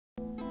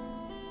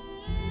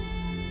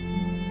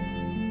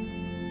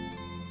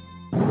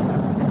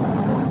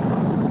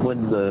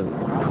when the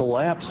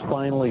collapse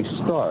finally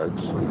starts,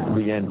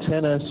 the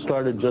antenna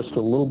started just a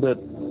little bit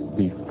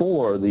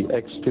before the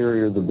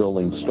exterior of the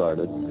building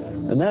started.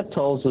 And that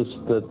tells us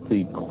that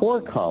the core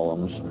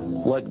columns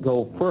let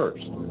go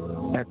first.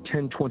 At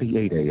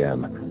 10:28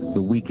 a.m.,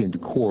 the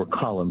weakened core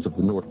columns of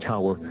the North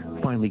Tower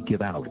finally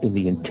give out in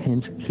the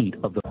intense heat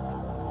of the...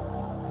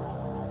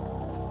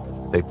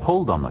 They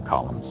pulled on the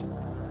columns,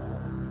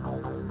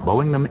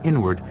 blowing them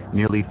inward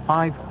nearly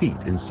 5 feet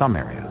in some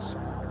areas,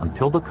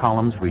 until the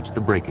columns reached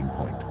the breaking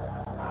point.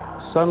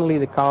 Suddenly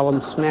the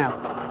columns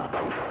snapped,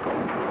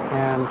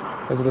 and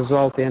as a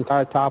result the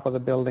entire top of the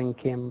building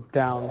came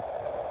down.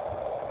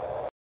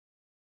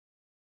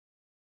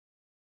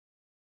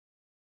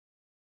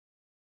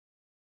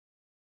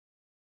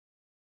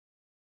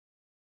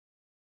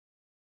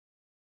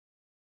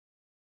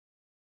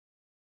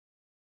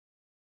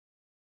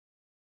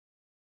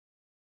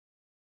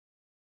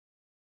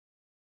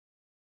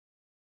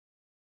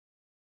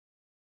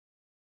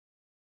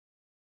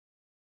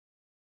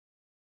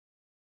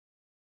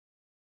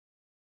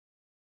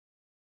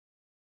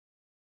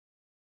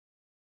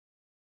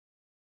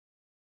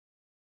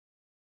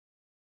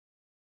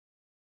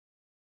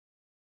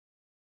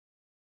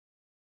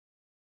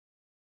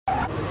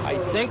 I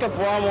think a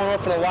bomb went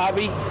off in the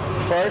lobby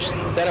first,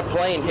 then a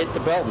plane hit the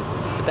building.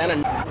 But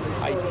then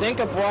I think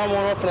a bomb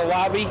went off in the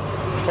lobby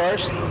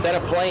first, then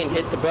a plane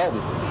hit the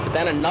building. But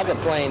then another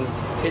plane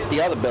hit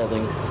the other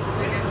building.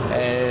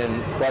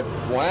 But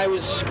when I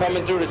was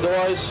coming through the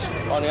doors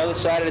on the other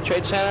side of the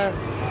Trade Center,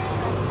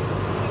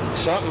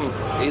 something,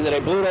 either they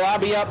blew the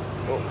lobby up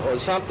or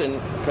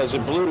something, because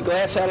it blew the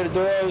glass out of the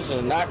doors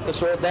and knocked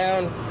us all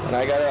down, and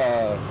I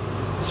got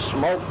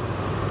smoke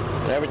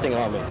and everything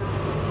on me.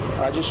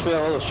 I just feel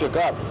a little shook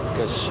up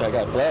because I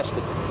got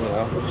blasted, you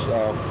know,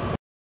 so.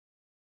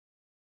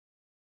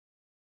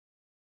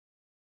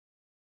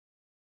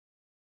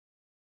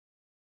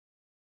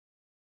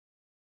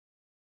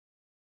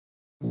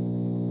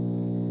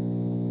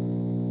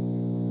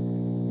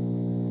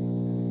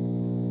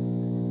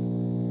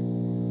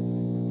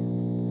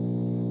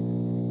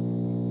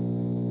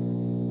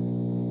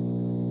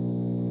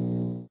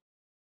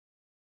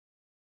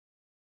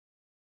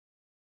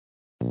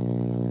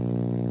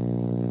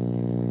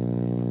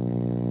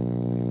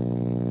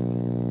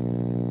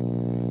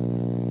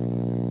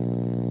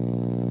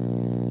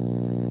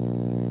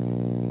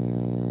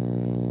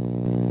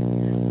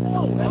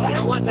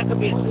 That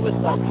could be a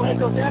suicide.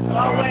 No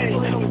way.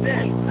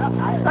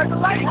 There's a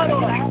light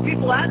bulb.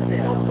 People out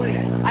there.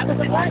 I was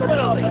a light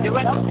bulb. They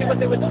went to see what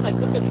they were doing. I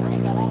took the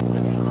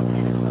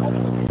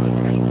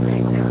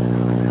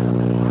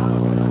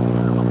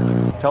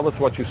Tell us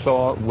what you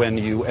saw when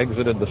you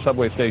exited the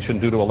subway station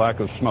due to a lack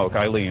of smoke.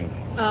 Eileen.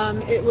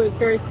 It was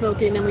very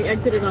smoky, and then we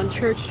exited on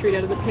Church Street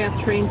out of the PATH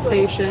train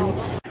station.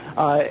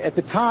 At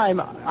the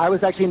time, I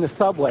was actually in the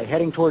subway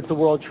heading towards the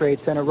World Trade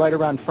Center right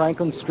around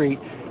Franklin Street.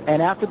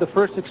 And after the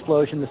first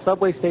explosion, the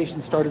subway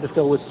station started to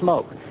fill with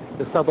smoke.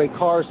 The subway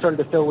cars started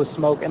to fill with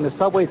smoke, and the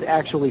subways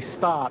actually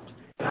stopped.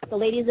 The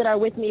ladies that are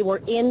with me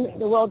were in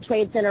the World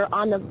Trade Center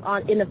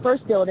in the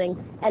first building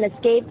and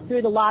escaped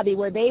through the lobby,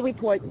 where they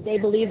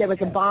believe there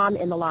was a bomb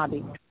in the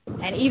lobby.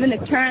 And even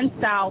the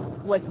turnstile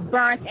was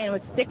burnt and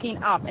was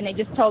sticking up, and they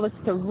just told us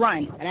to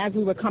run. And as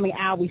we were coming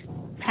out, we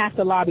passed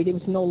the lobby. There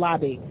was no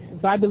lobby.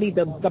 So I believe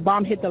the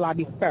bomb hit the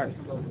lobby first,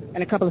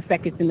 and a couple of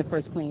seconds in the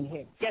first plane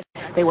hit. Yes.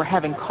 They were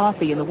having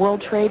coffee in the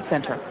World Trade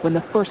Center when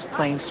the first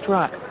plane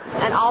struck.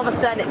 And all of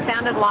a sudden it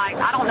sounded like,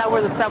 I don't know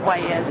where the subway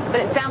is, but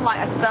it sounded like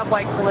a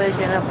subway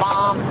collision, a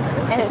bomb,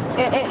 and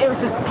it was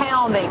just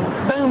pounding,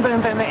 boom,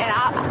 boom, boom, and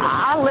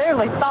I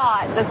literally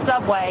thought the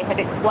subway had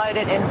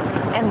exploded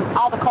and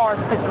all the cars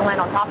put to land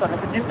on top of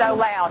us. It was so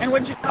loud.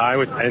 I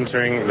was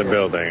entering the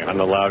building on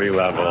the lobby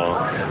level.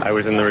 I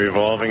was in the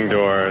revolving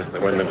doors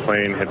when the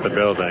plane hit the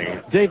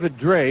building. David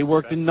Dre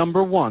worked in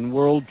number 1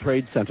 World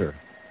Trade Center.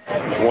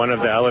 One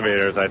of the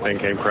elevators, I think,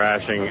 came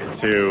crashing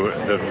to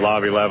the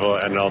lobby level,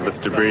 and all this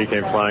debris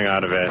came flying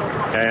out of it.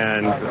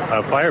 And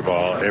a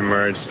fireball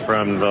emerged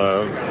from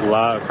the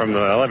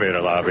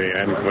elevator lobby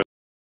and was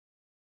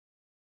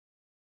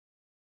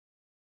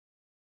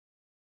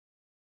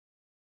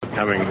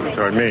coming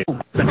toward me.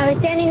 I was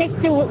standing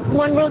next to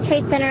One World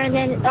Trade Center, and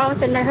then all of a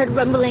sudden I heard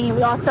rumbling, and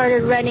we all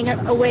started running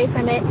away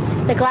from it.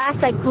 The glass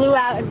blew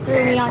out and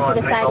threw me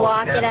onto the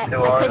sidewalk, and I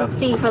couldn't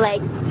see for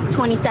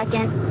 20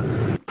 seconds.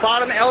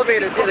 Bottom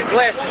elevator, the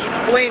glass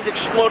flames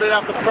exploded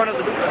out the front of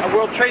the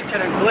World Trade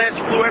Center. Glass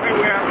flew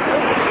everywhere.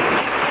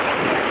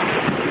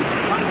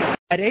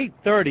 At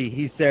 8:30,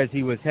 he says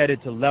he was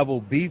headed to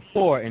level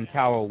B4 in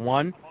Tower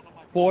 1,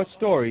 4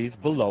 stories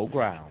below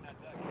ground.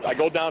 I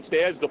go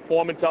downstairs. The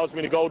foreman tells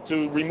me to go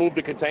to remove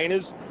the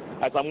containers.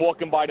 As I'm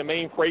walking by the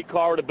main freight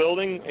car of the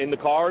building, in the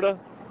corridor,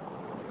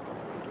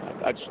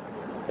 that's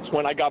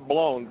when I got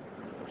blown.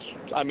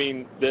 I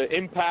mean, the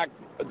impact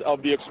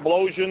of the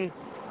explosion,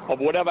 of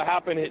whatever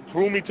happened, it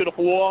threw me to the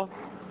floor,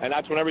 and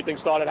that's when everything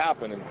started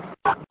happening.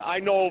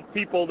 I know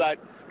people that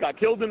got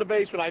killed in the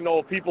basement. I know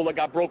of people that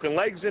got broken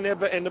legs in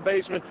the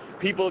basement.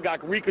 People that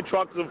got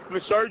reconstructive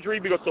surgery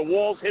because the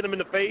walls hit them in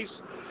the face.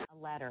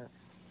 A letter.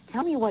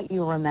 Tell me what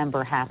you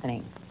remember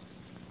happening.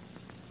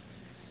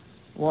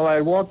 Well,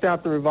 I walked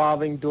out the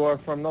revolving door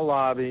from the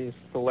lobby. It's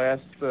the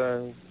last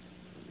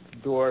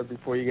door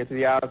before you get to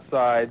the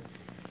outside.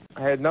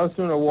 I had no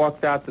sooner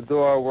walked out the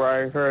door where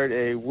I heard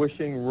a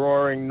whooshing,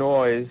 roaring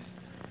noise,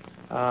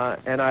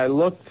 and I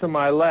looked to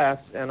my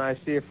left, and I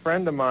see a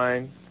friend of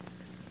mine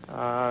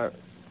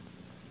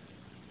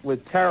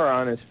with terror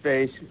on his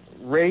face,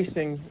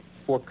 racing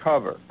for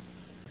cover.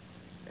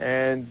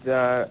 And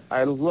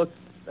I looked.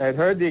 I had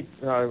heard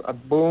a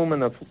boom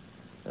and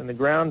the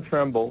ground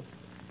tremble.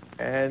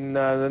 And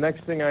the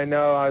next thing I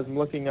know, I was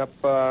looking up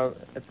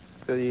at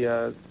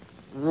the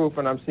roof,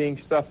 and I'm seeing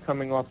stuff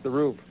coming off the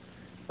roof.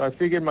 So I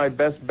figured my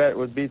best bet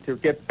would be to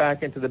get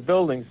back into the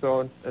building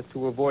so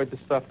to avoid the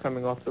stuff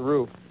coming off the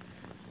roof.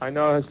 I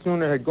no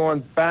sooner had gone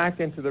back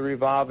into the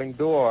revolving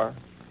door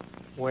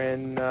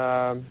when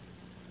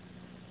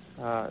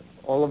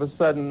all of a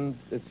sudden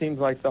it seems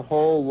like the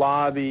whole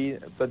lobby,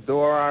 the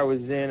door I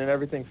was in, and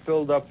everything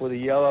filled up with a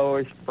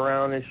yellowish,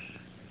 brownish,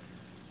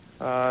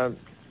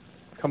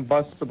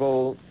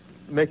 combustible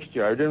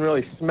mixture. I didn't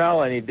really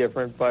smell any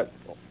different, but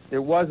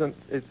it wasn't.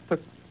 It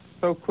took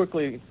so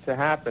quickly to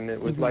happen.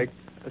 It was like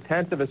a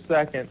tenth of a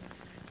second,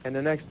 and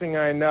the next thing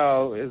I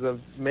know is a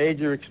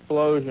major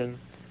explosion,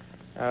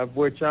 of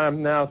which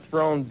I'm now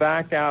thrown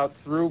back out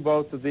through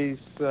both of these,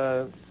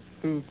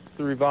 through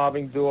the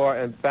revolving door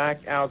and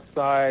back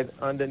outside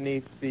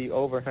underneath the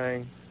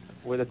overhang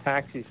where the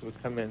taxis would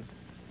come in.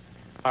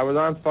 I was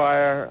on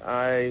fire.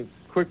 I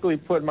quickly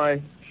put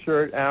my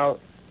shirt out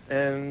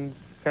and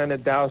kind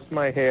of doused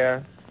my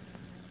hair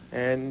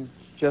and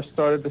just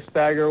started to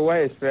stagger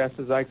away as fast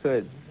as I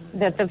could.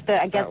 I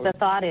guess the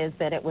thought is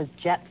that it was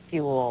jet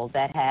fuel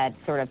that had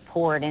sort of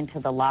poured into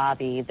the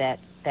lobby that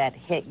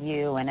hit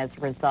you, and as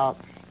a result,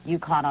 you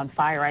caught on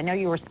fire. I know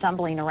you were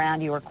stumbling around,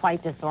 you were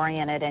quite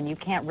disoriented, and you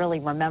can't really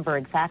remember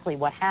exactly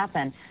what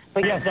happened.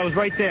 But yes, I was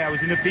right there. I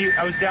was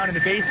down in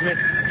the basement,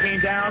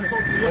 came down,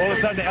 all of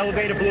a sudden the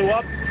elevator blew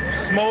up,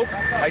 smoke.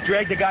 I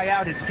dragged the guy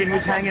out, his skin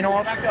was hanging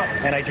off,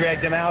 and I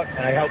dragged him out, and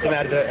I helped him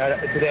out to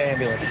the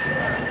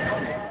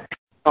ambulance.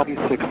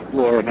 26th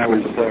floor, and I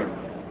was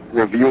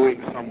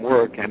reviewing some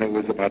work, and it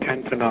was about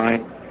 10 to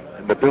 9,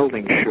 and the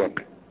building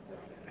shook.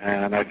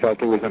 And I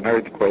felt it was an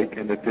earthquake,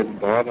 and it didn't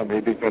bother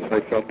me because I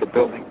felt the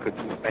building could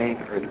sustain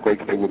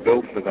earthquakes. They were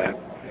built for that.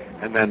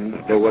 And then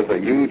there was a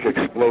huge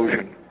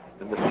explosion,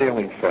 and the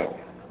ceiling fell.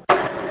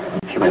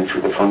 He went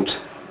through the front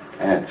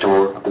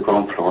door of the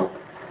ground floor,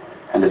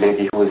 and the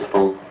lady who was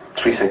about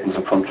 3 seconds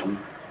in front of him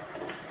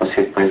was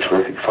hit by a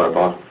terrific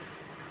fireball,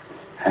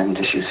 and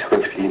she's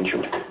horrifically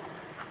injured.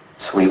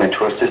 So we went to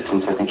her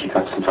assistance. I think he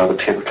got some sort of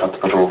tablecloth to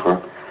put over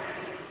her.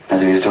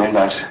 As he was doing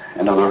that,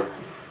 another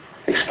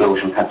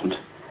explosion happened.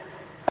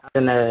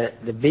 In the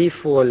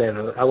B4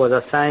 level, I was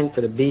assigned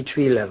to the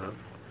B3 level,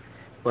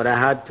 but I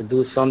had to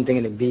do something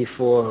in the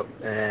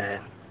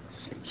B4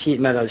 sheet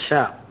metal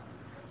shop.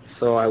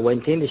 So I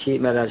went in the sheet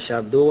metal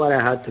shop, do what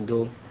I had to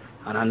do,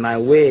 and on my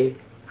way,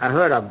 I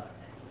heard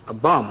a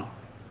bomb.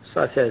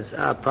 So I said,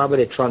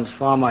 probably the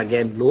transformer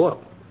again blew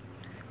up.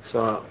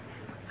 So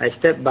I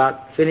stepped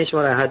back, finished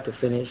what I had to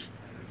finish,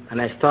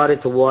 and I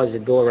started towards the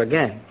door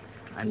again.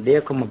 And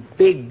there come a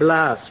big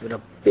blast with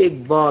a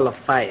big ball of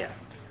fire.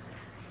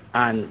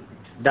 And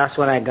that's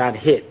when I got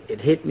hit. It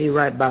hit me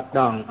right back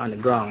down on the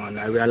ground, and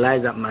I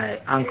realized that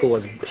my ankle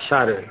was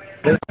shattered.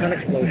 There was an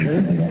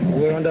explosion.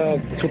 We're on the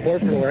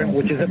support floor,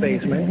 which is the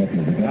basement.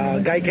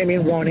 Guy came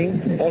in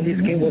running. All his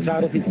skin was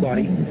out of his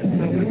body.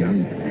 Oh my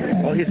God.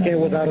 All his skin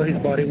was out of his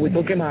body. We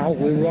took him out.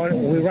 We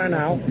ran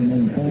out.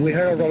 We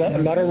heard a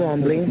lot of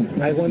rumbling.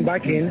 I went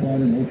back in.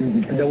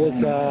 There was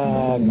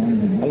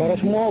a lot of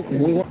smoke.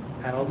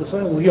 And all of a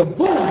sudden we hear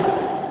boom!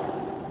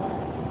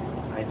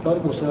 I thought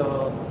it was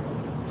a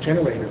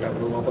generator that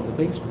blew up in the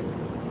basement.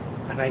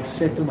 And I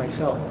said to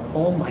myself,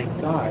 oh my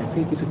God, I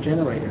think it's a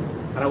generator.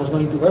 And I was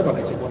going to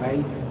verbalize it. When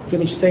I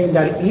finished saying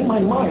that in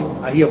my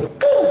mind, I hear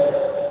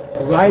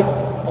boom! Right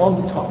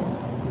on the top.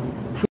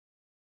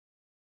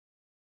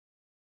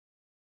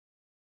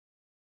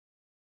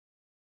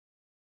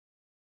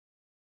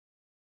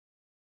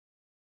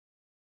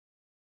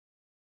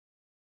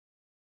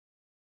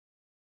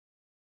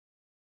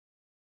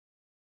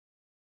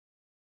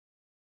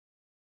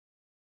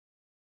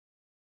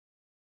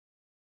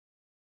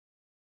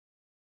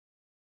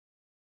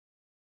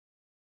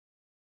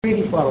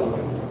 Really far away.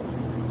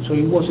 So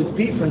it was a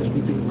difference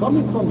between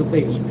coming from the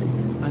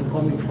basement and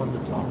coming from the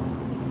top.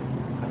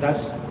 And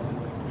that's,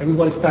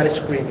 everybody started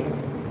screaming,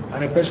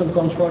 and a person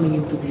comes running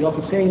into the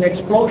office saying,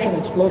 explosion,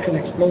 explosion,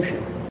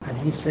 explosion. And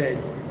he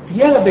said,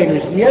 the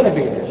elevators, the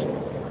elevators.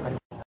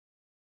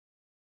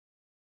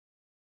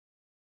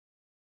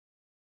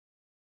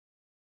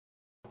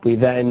 We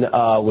then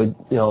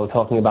were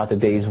talking about the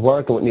day's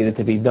work and what needed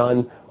to be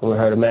done when we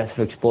heard a massive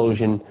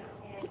explosion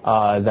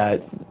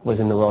that was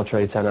in the World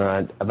Trade Center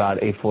at about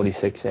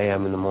 8:46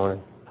 a.m. in the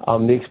morning.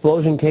 The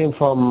explosion came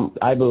from,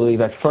 I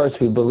believe, at first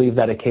we believed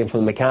that it came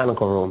from the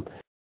mechanical room.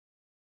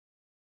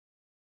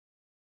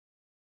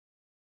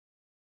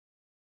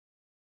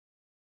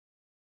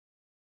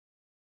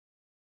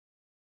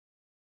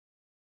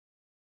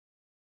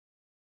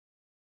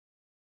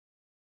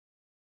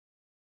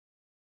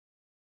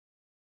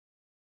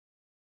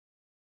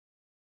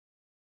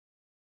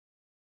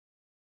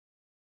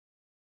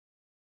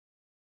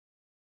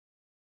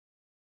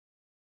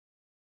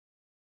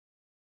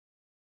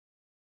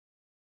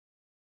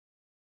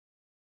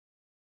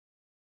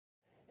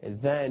 And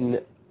then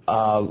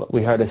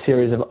we heard a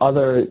series of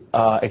other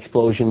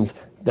explosions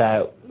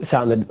that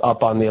sounded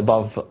up on the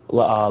above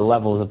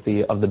levels of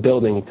the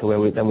building, to where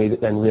we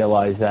then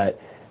realized that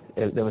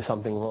there was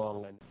something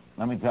wrong.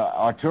 Let me tell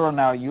Arturo.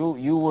 Now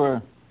you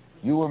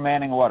were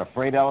manning what, a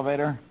freight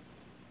elevator?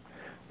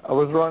 I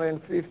was running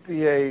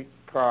 58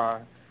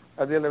 cars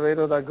at the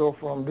elevator that go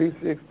from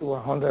B6 to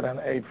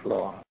 108th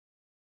floor.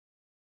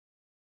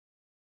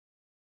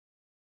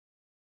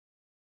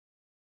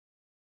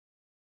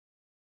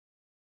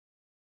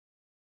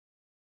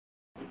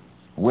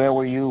 Where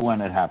were you when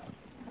it happened?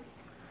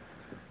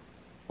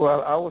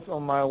 Well, I was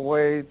on my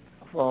way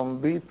from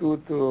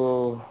B2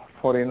 to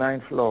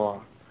 49th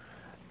floor,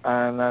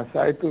 and as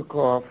I took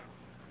off,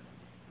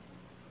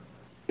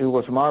 it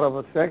was a matter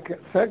of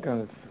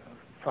seconds,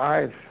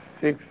 5,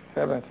 6,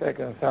 7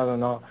 seconds, I don't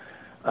know,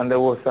 and there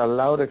was a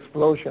loud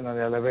explosion and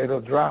the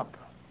elevator dropped.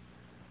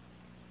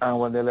 And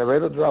when the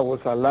elevator dropped,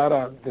 was a lot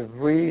of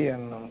debris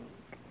and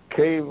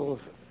cables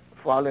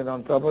falling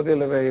on top of the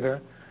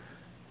elevator,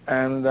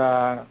 and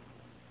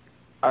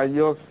I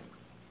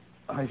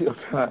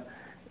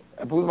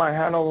put my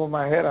hand over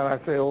my head and I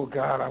said, oh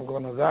God, I'm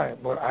going to die.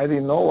 But I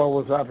didn't know what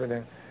was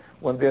happening.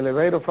 When the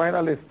elevator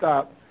finally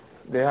stopped,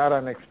 they had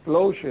an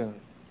explosion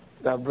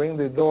that bring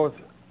the doors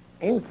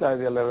inside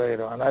the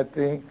elevator. And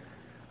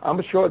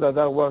I'm sure that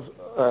was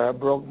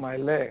broke my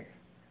leg.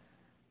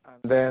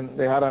 And then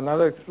they had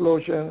another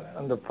explosion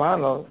on the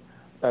panel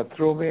that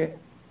threw me,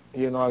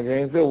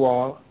 against the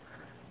wall.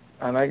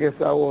 And I guess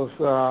I was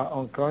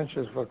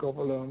unconscious for a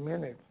couple of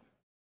minutes.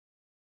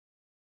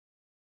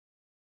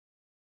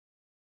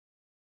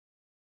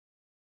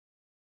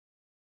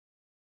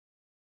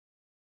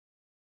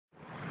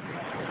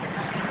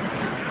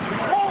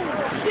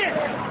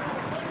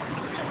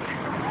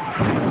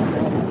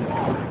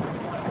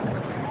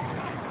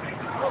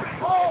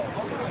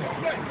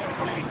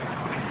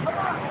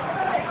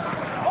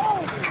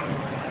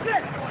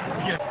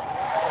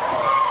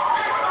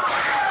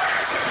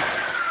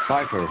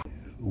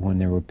 When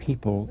there were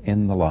people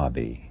in the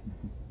lobby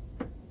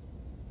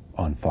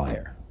on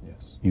fire,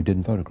 yes, you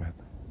didn't photograph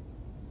them?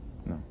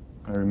 No.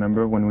 I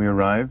remember when we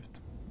arrived,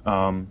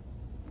 all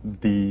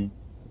the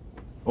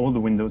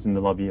windows in the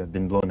lobby had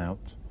been blown out.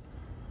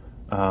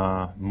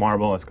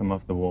 Marble has come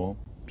off the wall.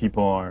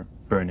 People are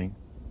burning,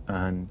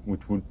 and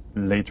which would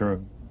later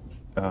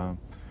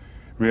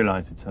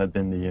realize it had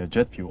been the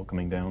jet fuel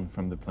coming down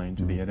from the plane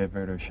to the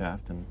elevator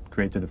shaft and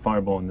created a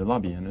fireball in the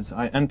lobby. And as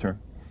I enter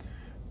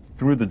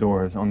through the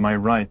doors, on my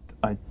right,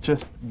 I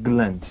just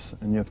glance,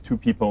 and you have 2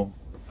 people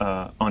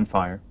on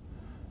fire,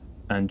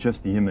 and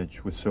just the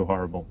image was so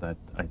horrible that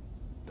I,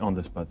 on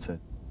the spot, said,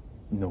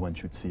 no one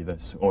should see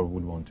this, or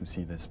would want to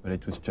see this, but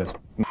it was just...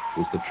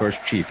 Was the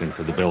first chief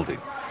into the building.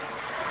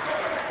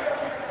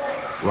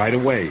 Right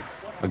away,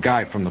 a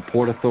guy from the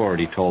Port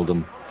Authority told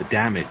him the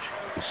damage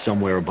was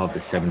somewhere above the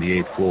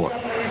 78th floor.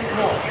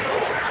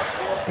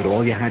 But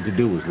all you had to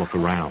do was look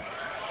around.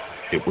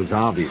 It was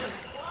obvious.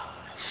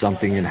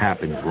 Something had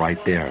happened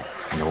right there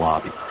in the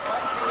lobby.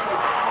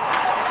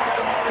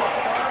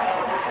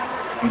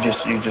 You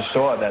just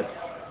saw that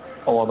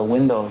all the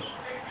windows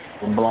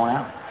were blown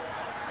out.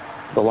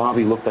 The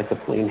lobby looked like the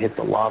plane hit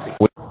the lobby.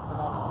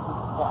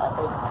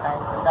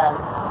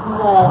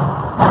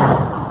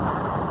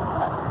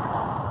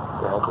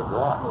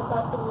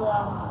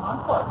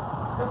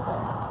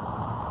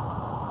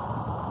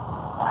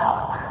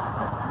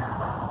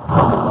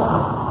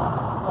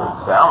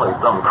 Sounded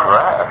like some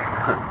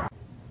crash.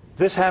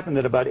 This happened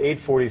at about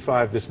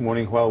 8:45 this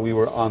morning while we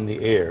were on the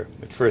air.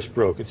 It first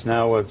broke. It's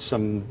now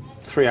some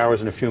 3 hours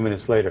and a few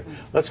minutes later.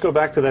 Let's go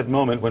back to that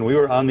moment when we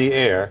were on the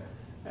air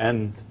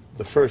and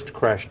the first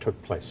crash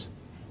took place.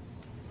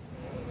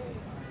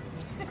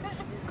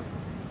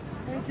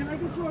 Can I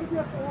get you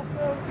autograph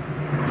also?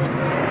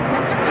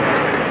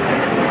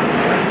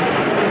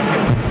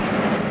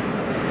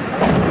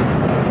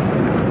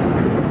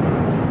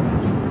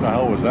 What the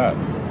hell was that?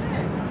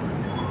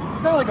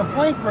 It sounded like a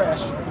plane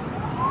crash.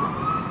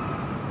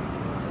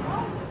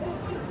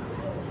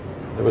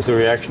 There was a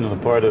reaction on the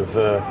part of...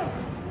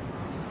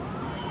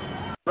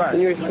 Can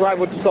you describe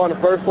what you saw on the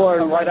first floor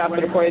and right after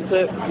the plane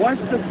hit?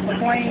 Once the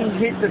plane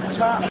hit the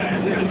top,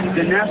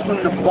 then that's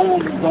when the bomb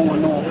was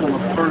going off on the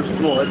first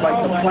floor. It's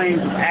like the plane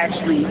was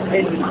actually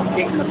hitting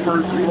the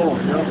first floor.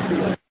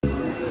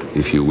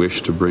 If you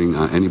wish to bring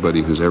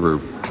anybody who's ever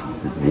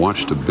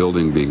watched a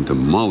building being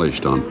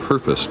demolished on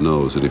purpose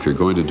knows that if you're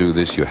going to do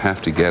this, you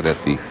have to get at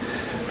the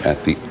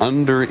at the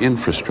under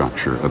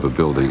infrastructure of a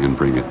building and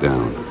bring it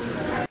down.